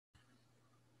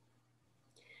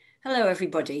Hello,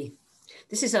 everybody.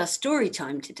 This is our story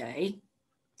time today.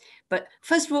 But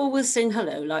first of all, we'll sing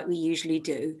hello like we usually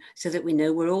do so that we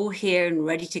know we're all here and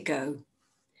ready to go.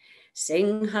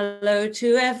 Sing hello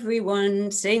to everyone,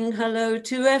 sing hello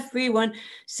to everyone,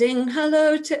 sing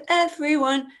hello to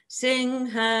everyone, sing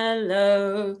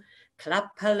hello.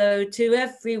 Clap hello to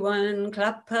everyone,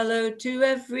 clap hello to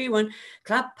everyone,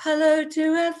 clap hello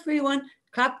to everyone,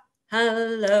 clap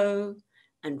hello.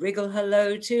 And wriggle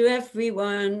hello to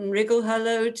everyone, wriggle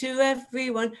hello to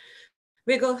everyone,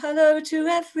 wriggle hello to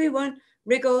everyone,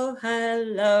 wriggle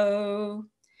hello.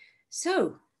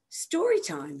 So, story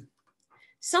time.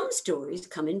 Some stories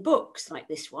come in books like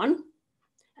this one.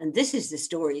 And this is the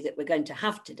story that we're going to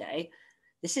have today.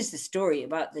 This is the story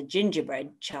about the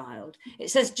gingerbread child. It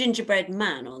says gingerbread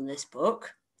man on this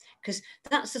book, because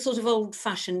that's the sort of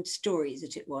old-fashioned story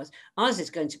that it was. Ours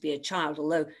is going to be a child,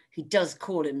 although he does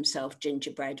call himself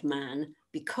Gingerbread Man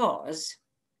because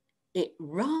it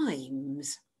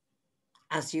rhymes,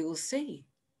 as you'll see.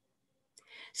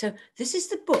 So this is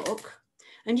the book,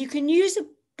 and you can use a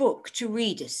book to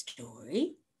read a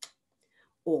story,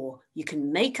 or you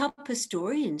can make up a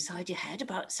story inside your head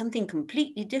about something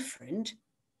completely different,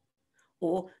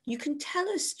 or you can tell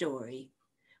a story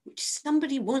which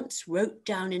somebody once wrote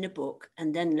down in a book,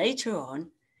 and then later on,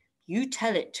 you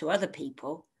tell it to other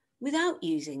people without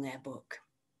using their book.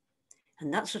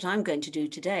 And that's what I'm going to do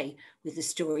today with the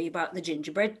story about the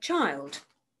gingerbread child.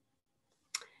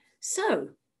 So,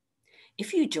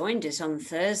 if you joined us on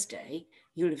Thursday,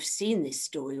 you'll have seen this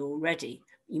story already.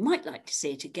 You might like to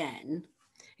see it again.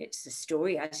 It's the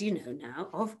story, as you know now,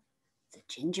 of the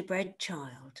gingerbread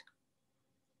child.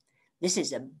 This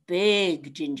is a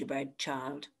big gingerbread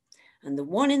child, and the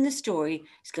one in the story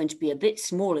is going to be a bit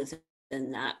smaller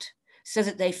than that, so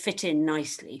that they fit in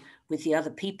nicely with the other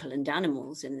people and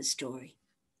animals in the story.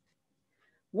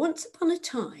 Once upon a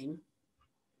time,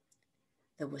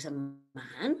 there was a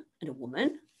man and a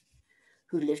woman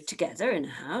who lived together in a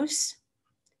house.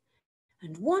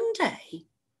 And one day,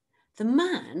 the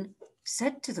man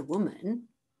said to the woman,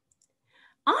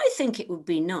 "I think it would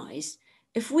be nice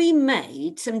if we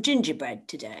made some gingerbread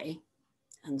today."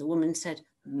 And the woman said,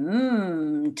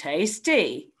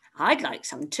 tasty. I'd like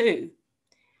some too.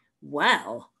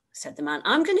 "Well," said the man,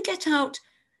 "I'm going to get out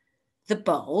the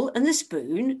bowl and the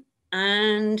spoon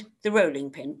and the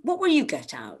rolling pin. What will you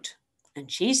get out?" And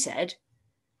she said,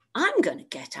 "I'm going to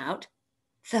get out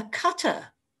the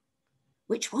cutter."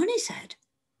 "Which one?" he said.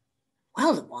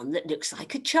 "Well, the one that looks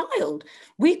like a child.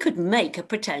 We could make a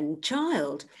pretend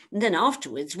child, and then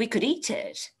afterwards we could eat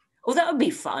it." "Oh, that would be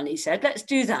fun," he said. "Let's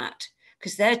do that,"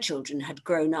 because their children had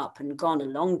grown up and gone a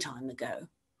long time ago.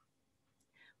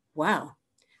 Well,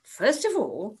 first of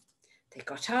all, they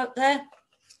got out their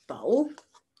bowl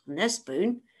and their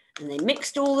spoon, and they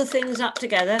mixed all the things up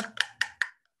together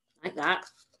like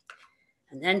that.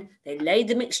 And then they laid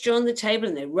the mixture on the table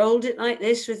and they rolled it like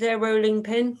this with their rolling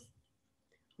pin.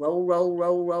 Roll, roll,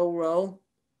 roll, roll, roll.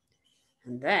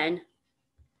 And then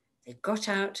they got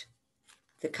out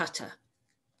the cutter.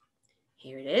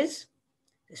 Here it is.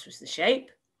 This was the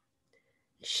shape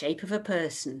of a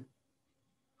person.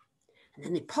 And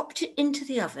then they popped it into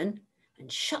the oven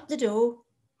and shut the door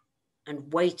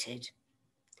and waited.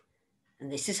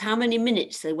 And this is how many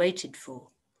minutes they waited for.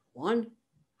 1,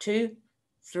 2,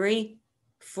 3,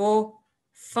 4,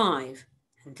 5.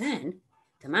 And then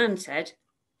the man said,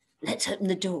 "Let's open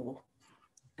the door."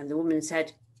 And the woman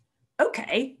said,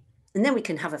 "Okay, and then we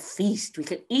can have a feast. We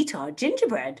can eat our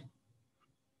gingerbread."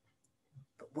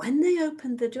 But when they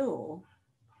opened the door,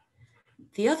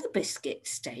 the other biscuits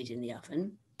stayed in the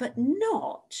oven, but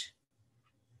not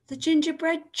the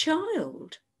gingerbread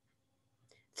child.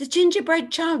 The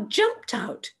gingerbread child jumped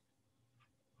out,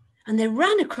 and they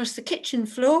ran across the kitchen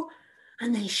floor,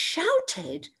 and they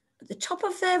shouted at the top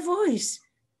of their voice,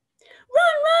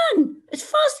 "Run, run, as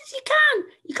fast as you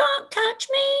can. You can't catch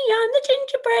me, I'm the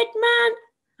gingerbread man."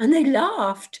 And they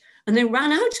laughed, and they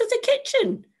ran out of the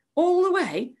kitchen all the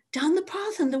way down the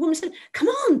path. And the woman said, "Come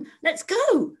on, let's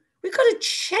go. We've got to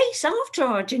chase after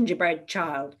our gingerbread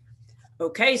child."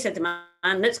 "Okay," said the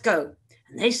man, "let's go."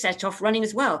 And they set off running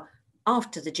as well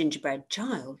after the gingerbread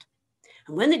child.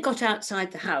 And when they got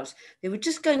outside the house, they were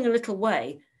just going a little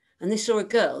way, and they saw a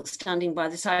girl standing by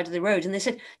the side of the road, and they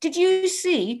said, "Did you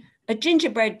see a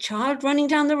gingerbread child running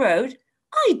down the road?"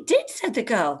 "I did," said the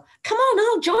girl. "Come on,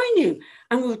 I'll join you,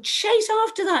 and we'll chase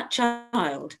after that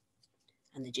child."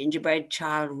 And the gingerbread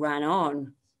child ran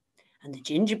on, and the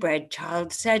gingerbread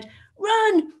child said,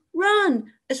 "Run,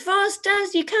 run, as fast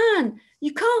as you can.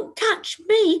 You can't catch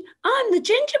me, I'm the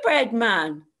gingerbread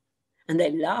man." And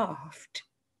they laughed.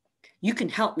 You can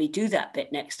help me do that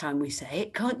bit next time we say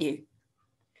it, can't you?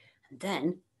 And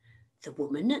then the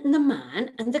woman and the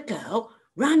man and the girl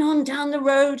ran on down the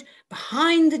road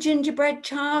behind the gingerbread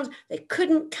child. They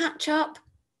couldn't catch up.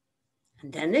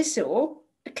 And then they saw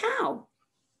a cow.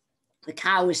 The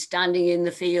cow was standing in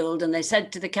the field, and they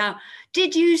said to the cow,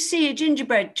 "Did you see a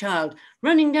gingerbread child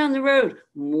running down the road?"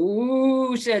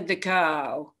 "Moo," said the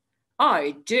cow.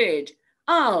 "I did.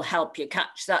 I'll help you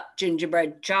catch that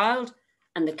gingerbread child."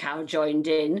 And the cow joined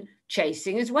in,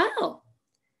 chasing as well.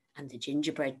 And the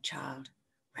gingerbread child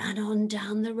ran on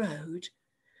down the road,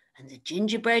 and the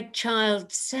gingerbread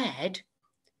child said,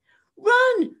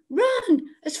 "Run,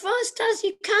 run, as fast as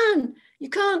you can. You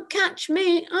can't catch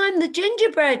me. I'm the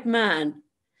gingerbread man."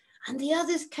 And the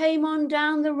others came on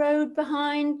down the road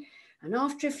behind, and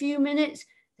after a few minutes,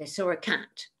 they saw a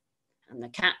cat. And the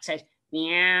cat said,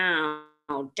 "Meow,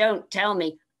 don't tell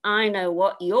me. I know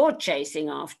what you're chasing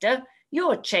after.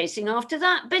 You're chasing after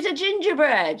that bit of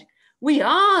gingerbread." "We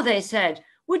are," they said.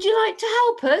 "Would you like to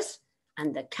help us?"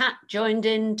 And the cat joined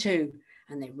in too,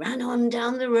 and they ran on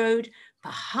down the road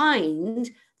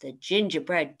behind the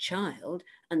gingerbread child,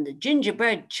 and the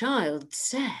gingerbread child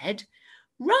said,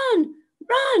 "Run,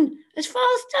 run, as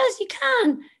fast as you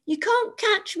can. You can't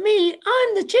catch me.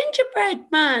 I'm the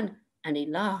gingerbread man." And he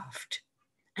laughed,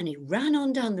 and he ran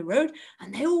on down the road,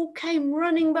 and they all came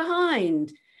running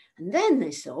behind. And then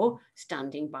they saw,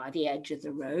 standing by the edge of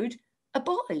the road, a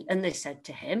boy, and they said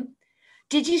to him,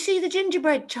 "Did you see the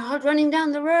gingerbread child running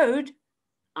down the road?"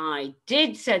 "I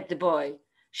did," said the boy.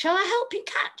 "Shall I help you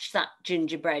catch that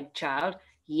gingerbread child?"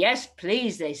 "Yes,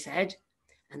 please," they said.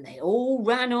 And they all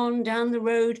ran on down the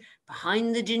road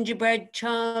behind the gingerbread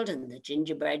child, and the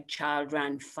gingerbread child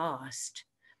ran fast.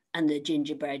 And the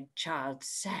gingerbread child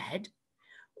said,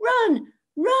 "Run,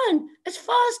 run, as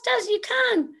fast as you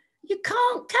can. You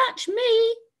can't catch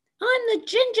me. I'm the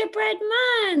gingerbread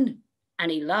man."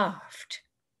 And he laughed,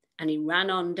 and he ran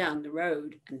on down the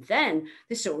road. And then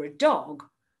they saw a dog,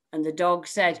 and the dog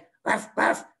said, "Ruff,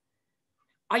 ruff.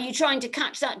 Are you trying to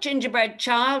catch that gingerbread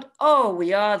child?" "Oh,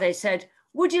 we are," they said.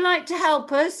 "Would you like to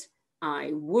help us?"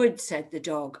 "I would," said the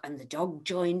dog, and the dog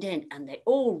joined in, and they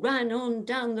all ran on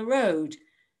down the road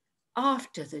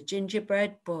after the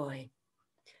gingerbread boy.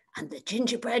 And the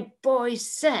gingerbread boy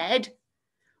said,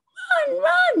 "Run,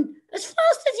 run, as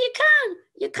fast as you can.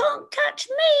 You can't catch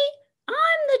me.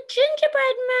 I'm the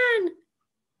gingerbread man."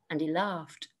 And he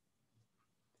laughed.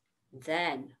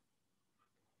 Then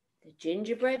the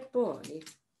gingerbread boy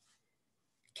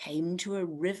came to a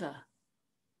river.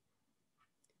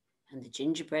 And the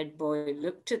gingerbread boy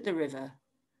looked at the river,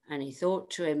 and he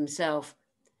thought to himself,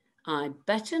 "I'd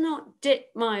better not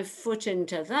dip my foot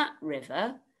into that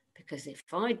river, because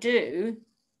if I do,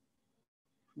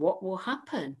 what will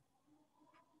happen?"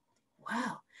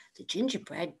 Well, the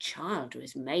gingerbread child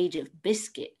was made of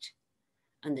biscuit,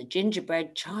 and the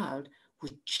gingerbread child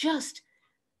would just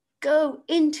go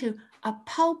into a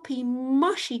pulpy,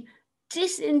 mushy,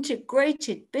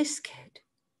 disintegrated biscuit.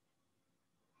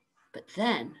 But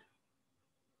then,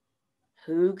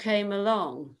 who came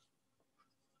along?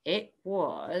 It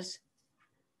was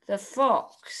the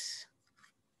fox.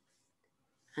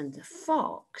 And the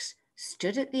fox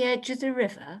stood at the edge of the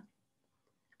river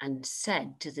and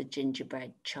said to the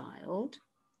gingerbread child,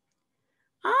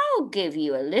 "I'll give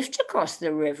you a lift across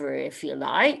the river if you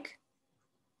like."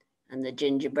 And the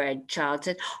gingerbread child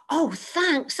said, "Oh,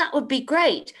 thanks, that would be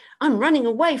great. I'm running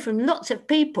away from lots of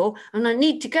people and I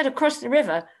need to get across the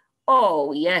river."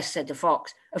 "Oh, yes," said the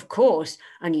fox, "of course,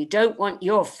 and you don't want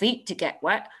your feet to get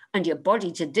wet and your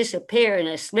body to disappear in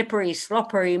a slippery,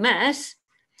 sloppery mess."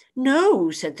 "No,"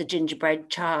 said the gingerbread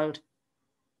child.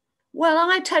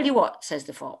 "Well, I tell you what," says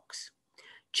the fox,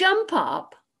 "jump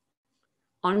up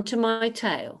onto my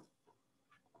tail."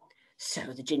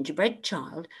 So the gingerbread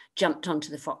child jumped onto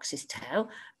the fox's tail,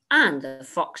 and the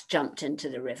fox jumped into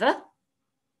the river,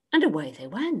 and away they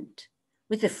went,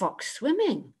 with the fox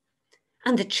swimming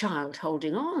and the child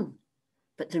holding on.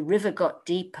 But the river got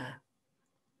deeper,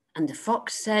 and the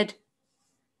fox said,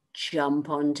 "Jump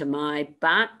onto my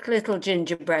back, little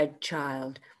gingerbread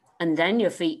child, and then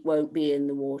your feet won't be in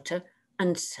the water."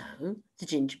 And so the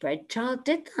gingerbread child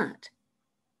did that.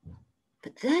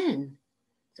 But then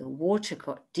the water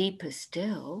got deeper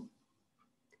still.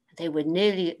 They were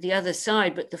nearly at the other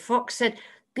side, but the fox said,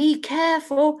 "Be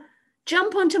careful,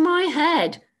 jump onto my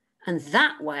head, and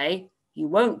that way you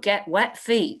won't get wet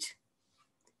feet."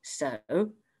 So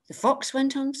the fox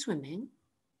went on swimming.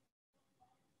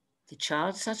 The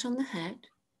child sat on the head.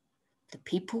 The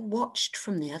people watched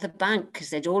from the other bank because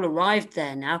they'd all arrived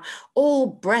there now, all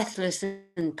breathless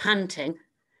and panting.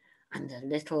 And the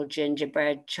little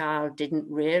gingerbread child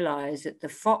didn't realize that the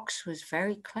fox was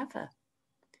very clever.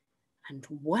 And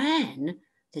when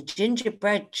the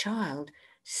gingerbread child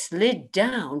slid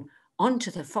down onto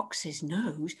the fox's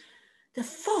nose, the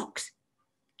fox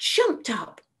jumped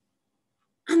up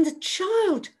and the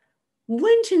child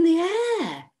went in the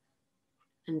air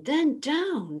and then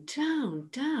down, down,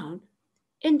 down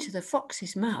into the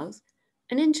fox's mouth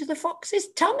and into the fox's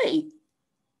tummy.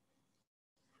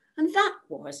 And that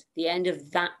was the end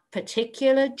of that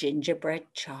particular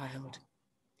gingerbread child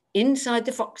inside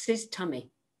the fox's tummy.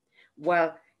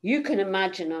 Well, you can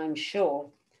imagine, I'm sure,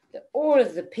 that all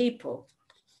of the people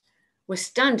were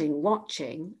standing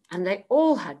watching and they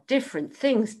all had different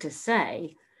things to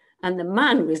say. And the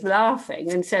man was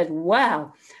laughing and said,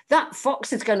 well, that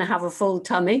fox is going to have a full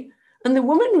tummy. And the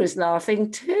woman was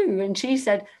laughing too. And she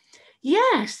said,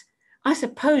 yes, I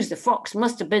suppose the fox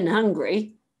must have been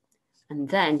hungry. And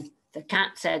then the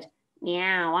cat said,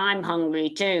 meow, I'm hungry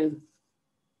too.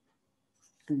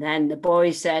 And then the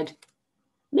boy said,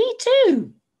 me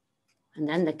too. And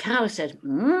then the cow said,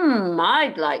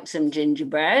 I'd like some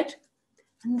gingerbread.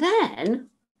 And then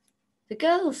the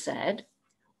girl said,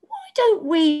 why don't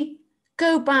we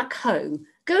go back home,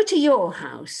 go to your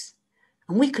house,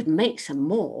 and we could make some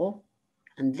more,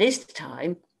 and this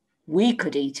time we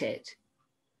could eat it.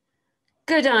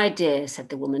 Good idea, said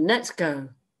the woman, let's go.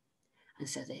 And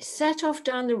so they set off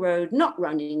down the road, not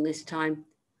running this time,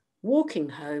 walking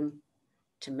home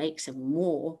to make some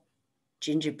more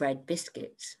gingerbread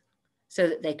biscuits so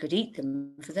that they could eat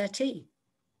them for their tea.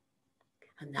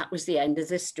 And that was the end of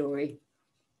the story.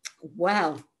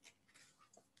 Well,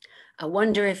 I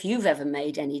wonder if you've ever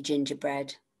made any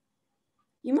gingerbread.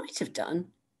 You might have done,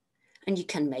 and you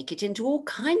can make it into all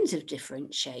kinds of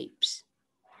different shapes.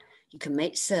 You can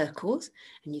make circles,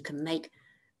 and you can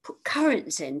put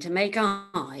currants in to make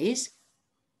eyes,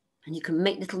 and you can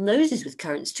make little noses with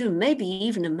currants too, maybe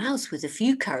even a mouse with a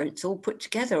few currants all put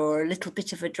together, or a little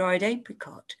bit of a dried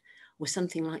apricot, or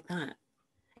something like that.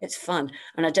 It's fun,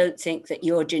 and I don't think that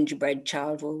your gingerbread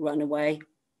child will run away,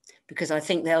 because I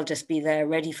think they'll just be there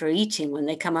ready for eating when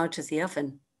they come out of the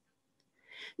oven.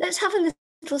 Let's have a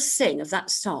little sing of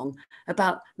that song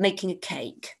about making a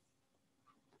cake.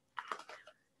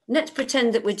 Let's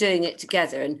pretend that we're doing it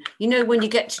together, and you know when you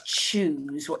get to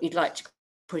choose what you'd like to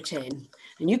put in,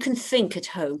 and you can think at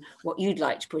home what you'd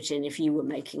like to put in if you were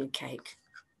making a cake.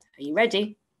 Are you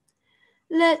ready?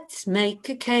 Let's make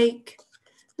a cake.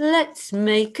 Let's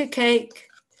make a cake.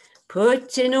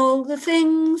 Put in all the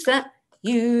things that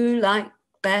you like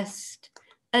best.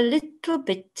 A little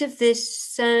bit of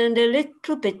this and a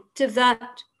little bit of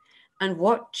that. And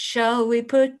what shall we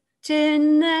put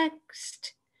in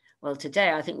next? Well,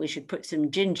 today I think we should put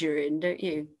some ginger in, don't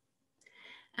you?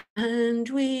 And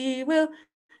we will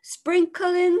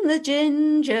sprinkle in the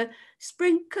ginger,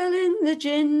 sprinkle in the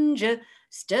ginger,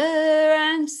 stir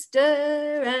and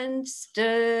stir and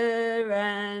stir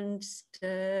and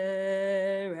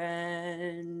stir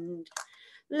and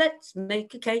let's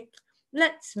make a cake,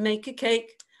 let's make a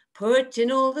cake. Put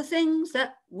in all the things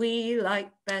that we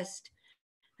like best.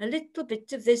 A little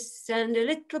bit of this and a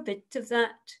little bit of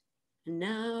that. And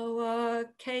now our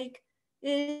cake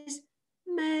is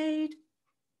made.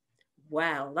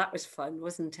 Wow, that was fun,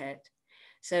 wasn't it?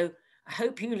 So I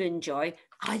hope you'll enjoy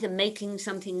either making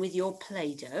something with your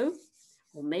Play-Doh,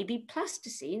 or maybe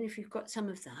plasticine if you've got some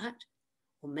of that,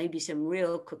 or maybe some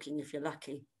real cooking if you're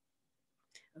lucky.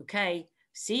 Okay,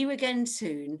 see you again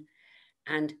soon,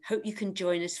 and hope you can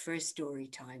join us for a story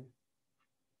time.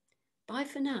 Bye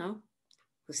for now.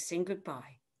 We'll sing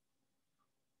goodbye.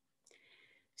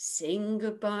 Sing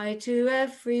goodbye to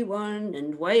everyone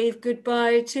and wave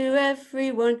goodbye to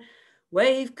everyone.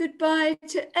 Wave goodbye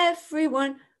to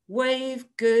everyone. Wave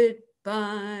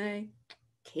goodbye.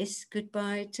 Kiss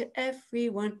goodbye to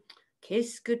everyone.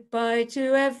 Kiss goodbye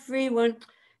to everyone.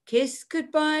 Kiss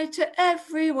goodbye to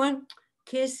everyone.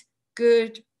 Kiss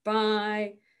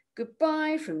goodbye.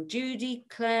 Goodbye from Judy,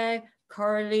 Claire,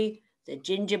 Carly, the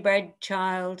gingerbread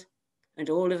child, and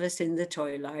all of us in the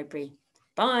toy library.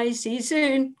 Bye, see you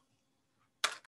soon.